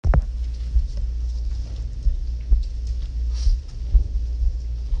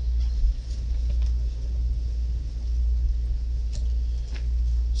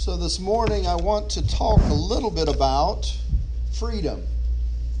So this morning I want to talk a little bit about freedom.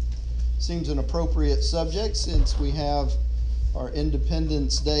 Seems an appropriate subject since we have our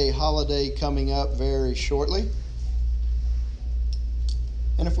Independence Day holiday coming up very shortly.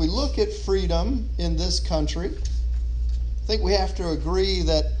 And if we look at freedom in this country, I think we have to agree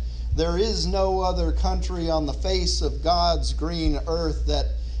that there is no other country on the face of God's green earth that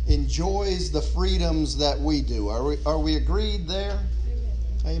enjoys the freedoms that we do. Are we agreed there?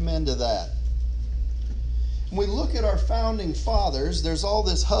 Amen to that. When we look at our founding fathers, there's all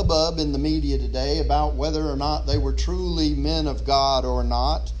this hubbub in the media today about whether or not they were truly men of God or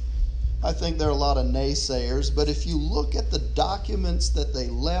not. I think there are a lot of naysayers, but if you look at the documents that they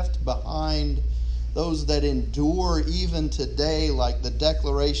left behind, those that endure even today, like the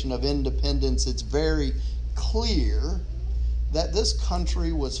Declaration of Independence, it's very clear that this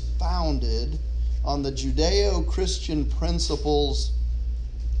country was founded on the Judeo-Christian principles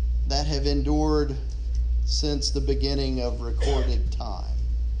that have endured since the beginning of recorded time.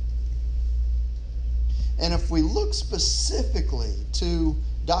 And if we look specifically to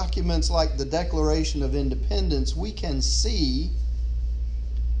documents like the Declaration of Independence, we can see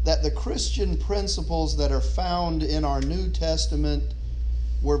that the Christian principles that are found in our New Testament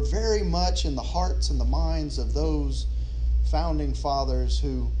were very much in the hearts and the minds of those founding fathers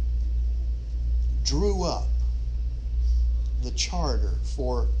who drew up the charter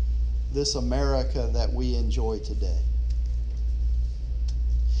for this America that we enjoy today.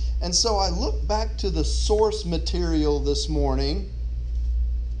 And so I look back to the source material this morning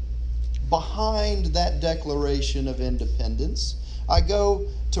behind that Declaration of Independence. I go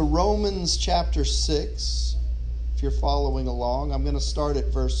to Romans chapter 6. If you're following along, I'm going to start at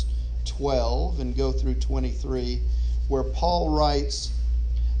verse 12 and go through 23, where Paul writes,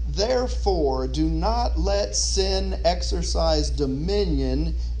 "Therefore, do not let sin exercise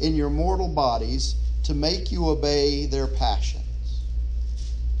dominion in your mortal bodies to make you obey their passions.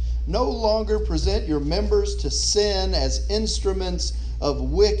 No longer present your members to sin as instruments of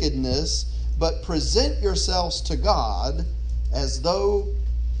wickedness, but present yourselves to God as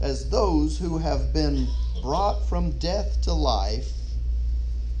those who have been brought from death to life,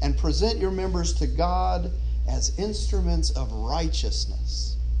 and present your members to God as instruments of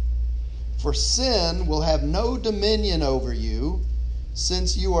righteousness. For sin will have no dominion over you,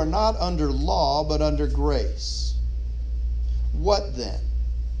 since you are not under law, but under grace. What then?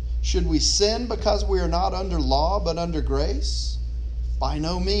 Should we sin because we are not under law, but under grace? By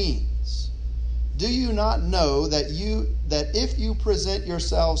no means. Do you not know that if you present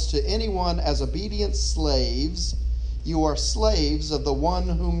yourselves to anyone as obedient slaves, you are slaves of the one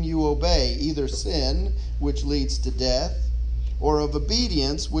whom you obey, either sin, which leads to death, or of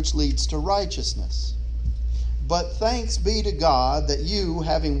obedience, which leads to righteousness? But thanks be to God that you,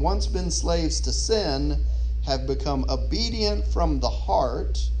 having once been slaves to sin, have become obedient from the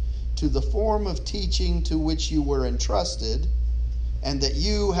heart to the form of teaching to which you were entrusted, and that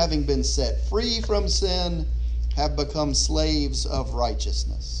you, having been set free from sin, have become slaves of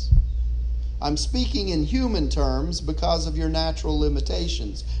righteousness. I'm speaking in human terms because of your natural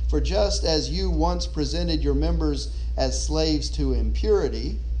limitations. For just as you once presented your members as slaves to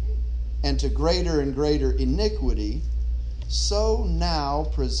impurity and to greater and greater iniquity, so now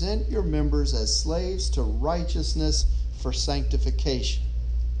present your members as slaves to righteousness for sanctification.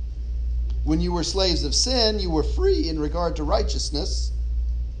 When you were slaves of sin, you were free in regard to righteousness.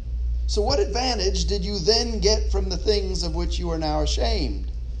 So what advantage did you then get from the things of which you are now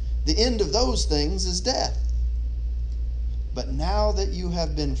ashamed? The end of those things is death. But now that you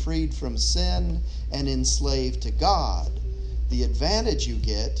have been freed from sin and enslaved to God, the advantage you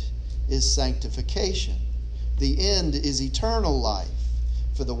get is sanctification. The end is eternal life.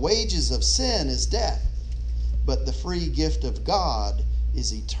 For the wages of sin is death, but the free gift of God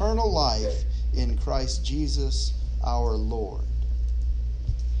is eternal life in Christ Jesus our Lord."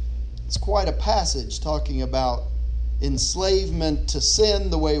 It's quite a passage talking about enslavement to sin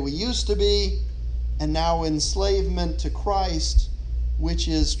the way we used to be, and now enslavement to Christ, which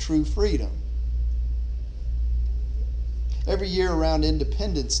is true freedom. Every year around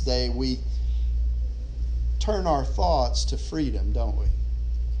Independence Day, we turn our thoughts to freedom, don't we?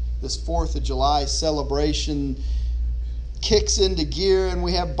 This 4th of July celebration kicks into gear, and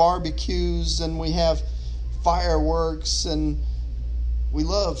we have barbecues, and we have fireworks, and we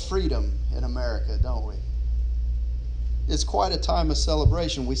love freedom in America, don't we? It's quite a time of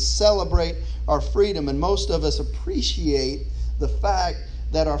celebration. We celebrate our freedom, and most of us appreciate the fact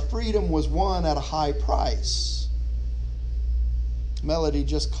that our freedom was won at a high price. Melody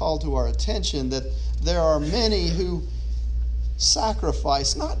just called to our attention that there are many who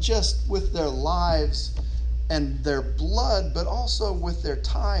sacrifice, not just with their lives and their blood, but also with their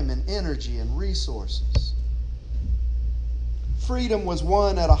time and energy and resources. Freedom was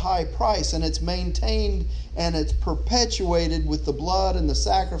won at a high price, and it's maintained and it's perpetuated with the blood and the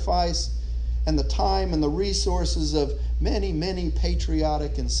sacrifice and the time and the resources of many, many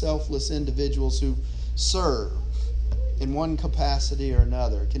patriotic and selfless individuals who serve in one capacity or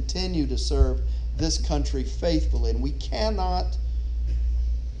another, continue to serve this country faithfully. And we cannot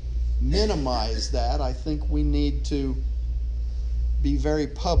minimize that. I think we need to be very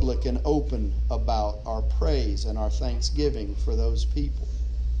public and open about our praise and our thanksgiving for those people.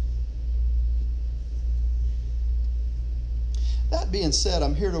 That being said,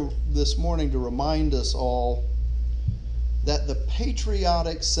 I'm here this morning to remind us all that the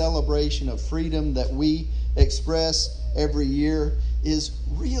patriotic celebration of freedom that we express every year is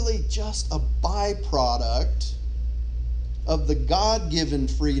really just a byproduct of the God-given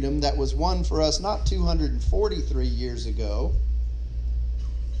freedom that was won for us not 243 years ago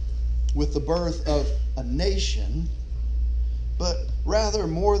with the birth of a nation, but rather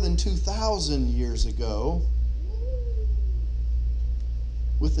more than 2,000 years ago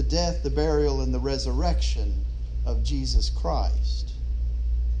with the death, the burial, and the resurrection of Jesus Christ.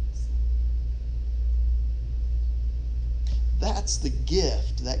 That's the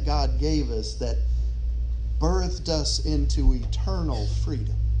gift that God gave us that birthed us into eternal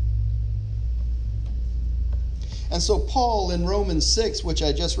freedom. And so Paul in Romans 6, which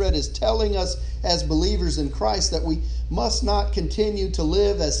I just read, is telling us as believers in Christ that we must not continue to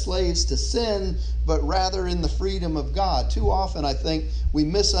live as slaves to sin, but rather in the freedom of God. Too often, I think, we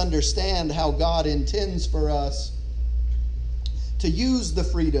misunderstand how God intends for us to use the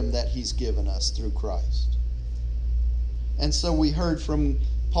freedom that He's given us through Christ. And so we heard from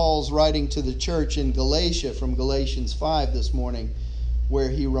Paul's writing to the church in Galatia from Galatians 5 this morning, where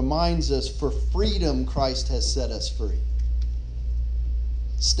he reminds us, for freedom Christ has set us free.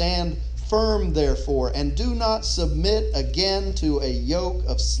 Stand firm, therefore, and do not submit again to a yoke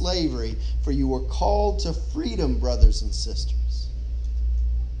of slavery, for you were called to freedom, brothers and sisters.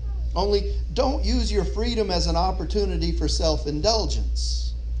 Only don't use your freedom as an opportunity for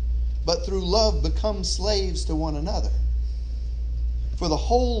self-indulgence, but through love become slaves to one another. For the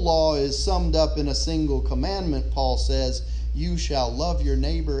whole law is summed up in a single commandment, Paul says, you shall love your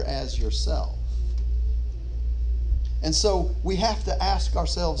neighbor as yourself. And so we have to ask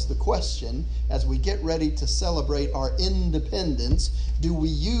ourselves the question, as we get ready to celebrate our independence, do we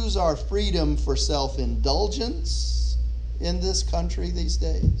use our freedom for self-indulgence in this country these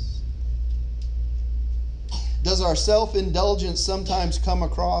days? Does our self-indulgence sometimes come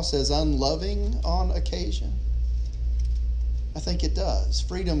across as unloving on occasion? I think it does.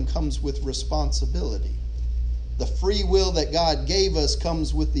 Freedom comes with responsibility. The free will that God gave us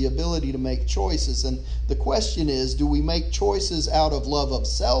comes with the ability to make choices. And the question is, do we make choices out of love of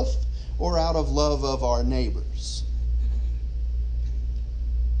self or out of love of our neighbors?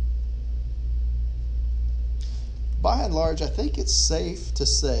 By and large, I think it's safe to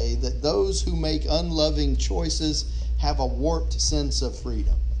say that those who make unloving choices have a warped sense of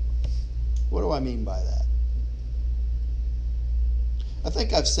freedom. What do I mean by that? I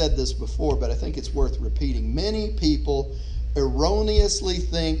think I've said this before, but I think it's worth repeating. Many people erroneously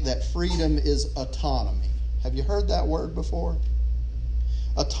think that freedom is autonomy. Have you heard that word before?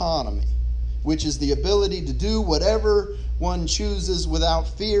 Autonomy, which is the ability to do whatever one chooses without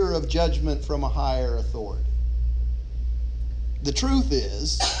fear of judgment from a higher authority. The truth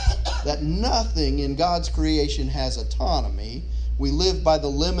is that nothing in God's creation has autonomy. We live by the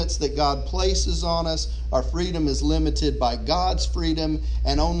limits that God places on us. Our freedom is limited by God's freedom,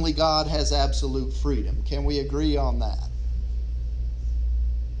 and only God has absolute freedom. Can we agree on that?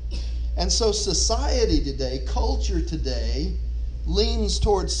 And so society today, culture today, leans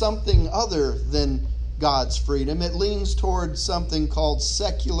towards something other than God's freedom. It leans towards something called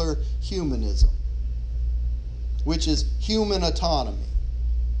secular humanism, which is human autonomy.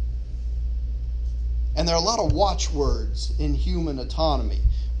 And there are a lot of watchwords in human autonomy.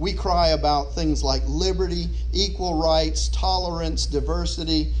 We cry about things like liberty, equal rights, tolerance,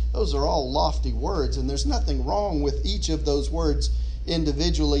 diversity. Those are all lofty words, and there's nothing wrong with each of those words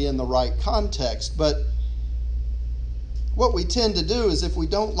individually in the right context. But what we tend to do is, if we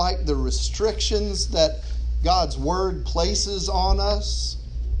don't like the restrictions that God's Word places on us,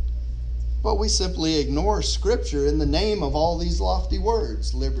 well, we simply ignore Scripture in the name of all these lofty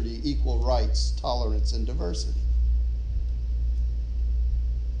words: liberty, equal rights, tolerance, and diversity.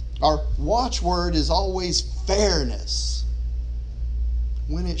 Our watchword is always fairness,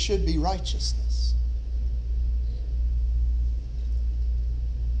 when it should be righteousness.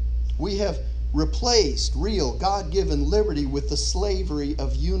 We have replaced real God-given liberty with the slavery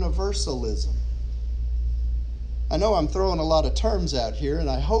of universalism. I know I'm throwing a lot of terms out here, and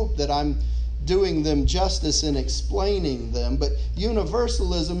I hope that I'm doing them justice in explaining them, but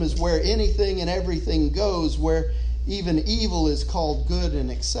universalism is where anything and everything goes, where even evil is called good and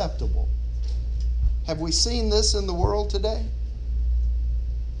acceptable. Have we seen this in the world today?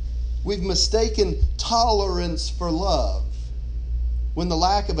 We've mistaken tolerance for love, when the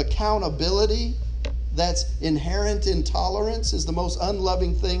lack of accountability that's inherent in tolerance is the most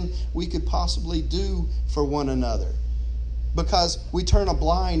unloving thing we could possibly do for one another. Because we turn a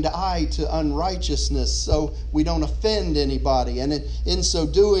blind eye to unrighteousness so we don't offend anybody. And in so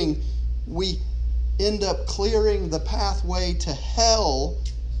doing, we end up clearing the pathway to hell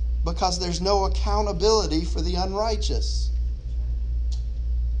because there's no accountability for the unrighteous.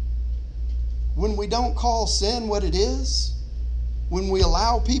 When we don't call sin what it is, when we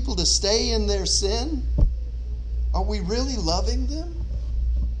allow people to stay in their sin, are we really loving them?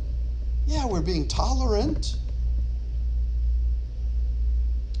 Yeah, we're being tolerant.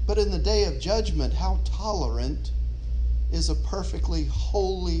 But in the day of judgment, how tolerant is a perfectly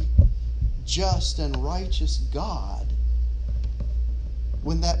holy, just, and righteous God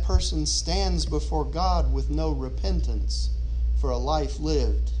when that person stands before God with no repentance for a life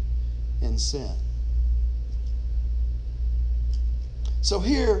lived in sin? So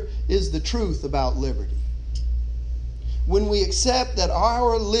here is the truth about liberty. When we accept that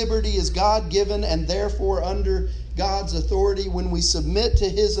our liberty is God-given and therefore under God's authority, when we submit to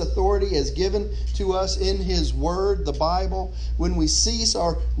His authority as given to us in His Word, the Bible, when we cease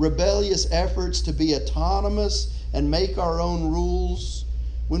our rebellious efforts to be autonomous and make our own rules,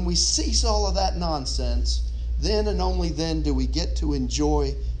 when we cease all of that nonsense, then and only then do we get to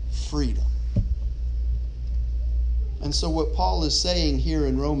enjoy freedom. And so what Paul is saying here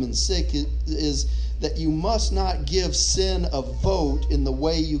in Romans 6 is that you must not give sin a vote in the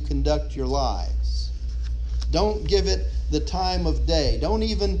way you conduct your lives. Don't give it the time of day. Don't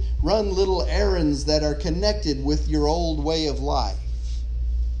even run little errands that are connected with your old way of life.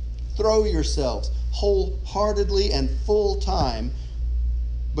 Throw yourselves wholeheartedly and full time,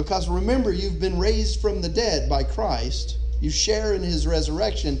 because remember, you've been raised from the dead by Christ. You share in His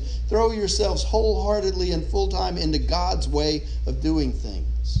resurrection. Throw yourselves wholeheartedly and full time into God's way of doing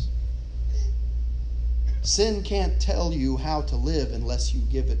things. Sin can't tell you how to live unless you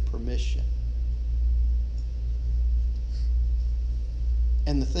give it permission.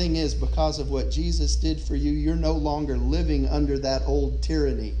 And the thing is, because of what Jesus did for you, you're no longer living under that old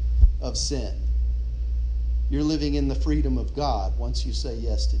tyranny of sin. You're living in the freedom of God once you say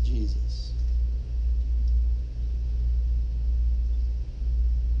yes to Jesus.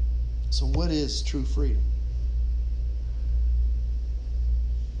 So what is true freedom?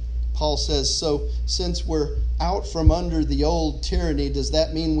 Paul says, so since we're out from under the old tyranny, does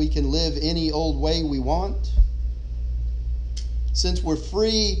that mean we can live any old way we want? Since we're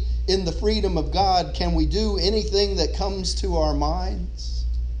free in the freedom of God, can we do anything that comes to our minds?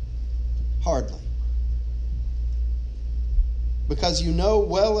 Hardly. Because you know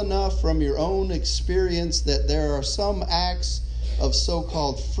well enough from your own experience that there are some acts of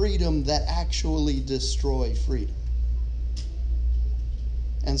so-called freedom that actually destroy freedom.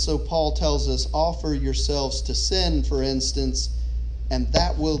 And so Paul tells us, offer yourselves to sin, for instance, and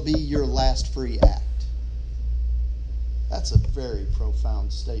that will be your last free act. That's a very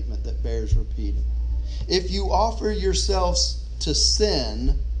profound statement that bears repeating. If you offer yourselves to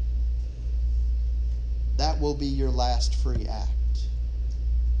sin, that will be your last free act.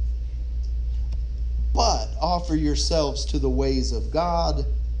 But offer yourselves to the ways of God,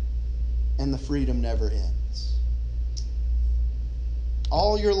 and the freedom never ends.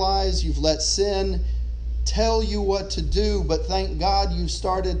 All your lives you've let sin tell you what to do, but thank God you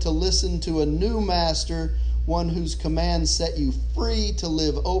started to listen to a new master, one whose commands set you free to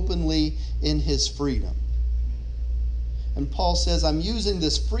live openly in His freedom. And Paul says, I'm using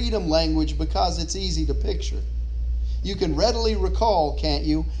this freedom language because it's easy to picture. You can readily recall, can't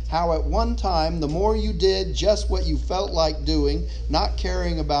you, how at one time, the more you did just what you felt like doing, not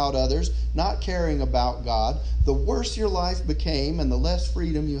caring about others, not caring about God, the worse your life became and the less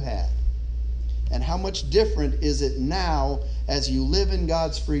freedom you had. And how much different is it now as you live in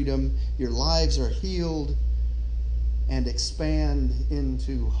God's freedom, your lives are healed and expand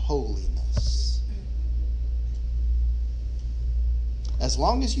into holiness. As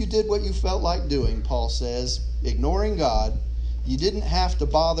long as you did what you felt like doing, Paul says, ignoring God, you didn't have to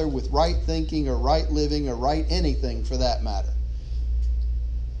bother with right thinking or right living or right anything for that matter.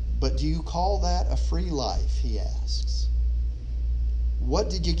 But do you call that a free life, he asks. What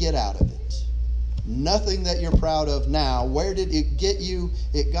did you get out of it? Nothing that you're proud of now. Where did it get you?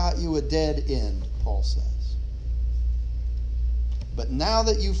 It got you a dead end, Paul says. But now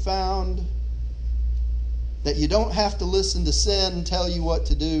that you've found that you don't have to listen to sin tell you what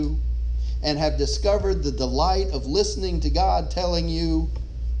to do, and have discovered the delight of listening to God telling you,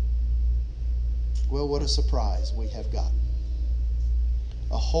 well, what a surprise we have gotten.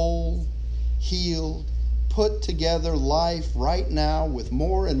 A whole, healed, put together life right now with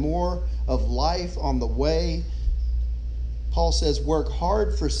more and more of life on the way. Paul says, work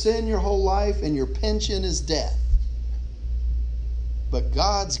hard for sin your whole life and your pension is death. But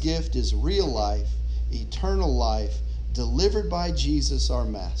God's gift is real life, eternal life, delivered by Jesus our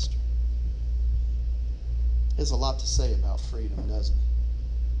Master. There's a lot to say about freedom, doesn't it?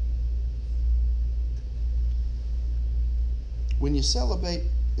 When you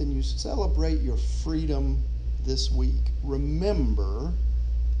celebrate your freedom this week, remember,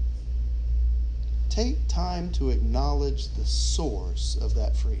 take time to acknowledge the source of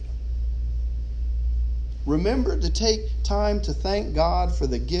that freedom. Remember to take time to thank God for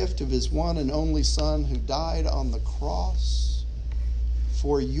the gift of His one and only Son who died on the cross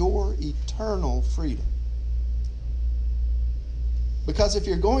for your eternal freedom. Because if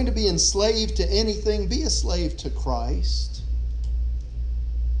you're going to be enslaved to anything, be a slave to Christ.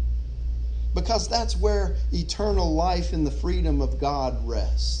 Because that's where eternal life in the freedom of God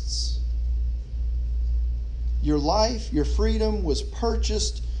rests. Your life, your freedom was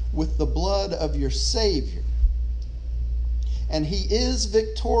purchased with the blood of your Savior. And He is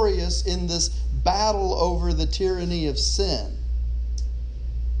victorious in this battle over the tyranny of sin.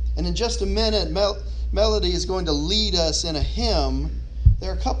 And in just a minute, Melody is going to lead us in a hymn. There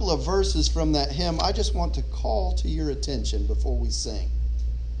are a couple of verses from that hymn I just want to call to your attention before we sing.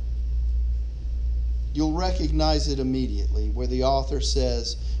 You'll recognize it immediately, where the author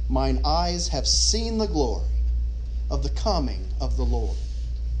says, "Mine eyes have seen the glory of the coming of the Lord.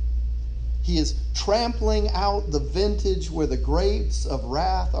 He is trampling out the vintage where the grapes of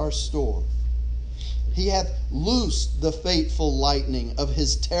wrath are stored. He hath loosed the fateful lightning of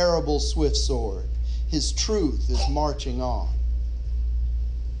His terrible swift sword. His truth is marching on."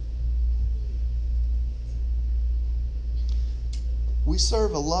 We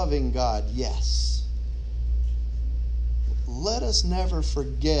serve a loving God, yes. Let us never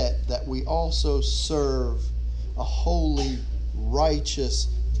forget that we also serve a holy, righteous,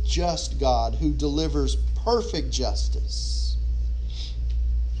 just God who delivers perfect justice.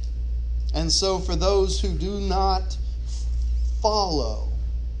 And so for those who do not follow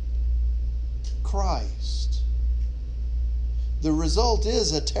Christ, the result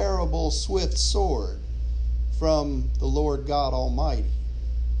is a terrible, swift sword from the Lord God Almighty.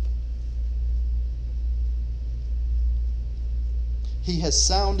 He has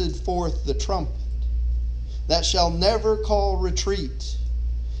sounded forth the trumpet that shall never call retreat.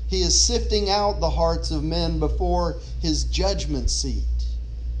 He is sifting out the hearts of men before His judgment seat.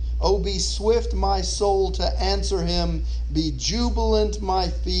 Oh, be swift, my soul, to answer Him. Be jubilant, my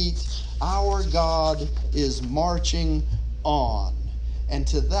feet. Our God is marching on. And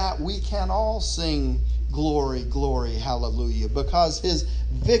to that we can all sing glory, glory, hallelujah, because His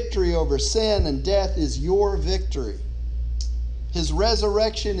victory over sin and death is your victory. His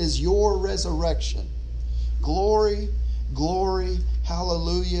resurrection is your resurrection. Glory, glory,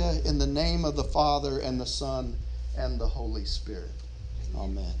 hallelujah, in the name of the Father and the Son and the Holy Spirit.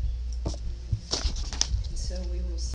 Amen. So we will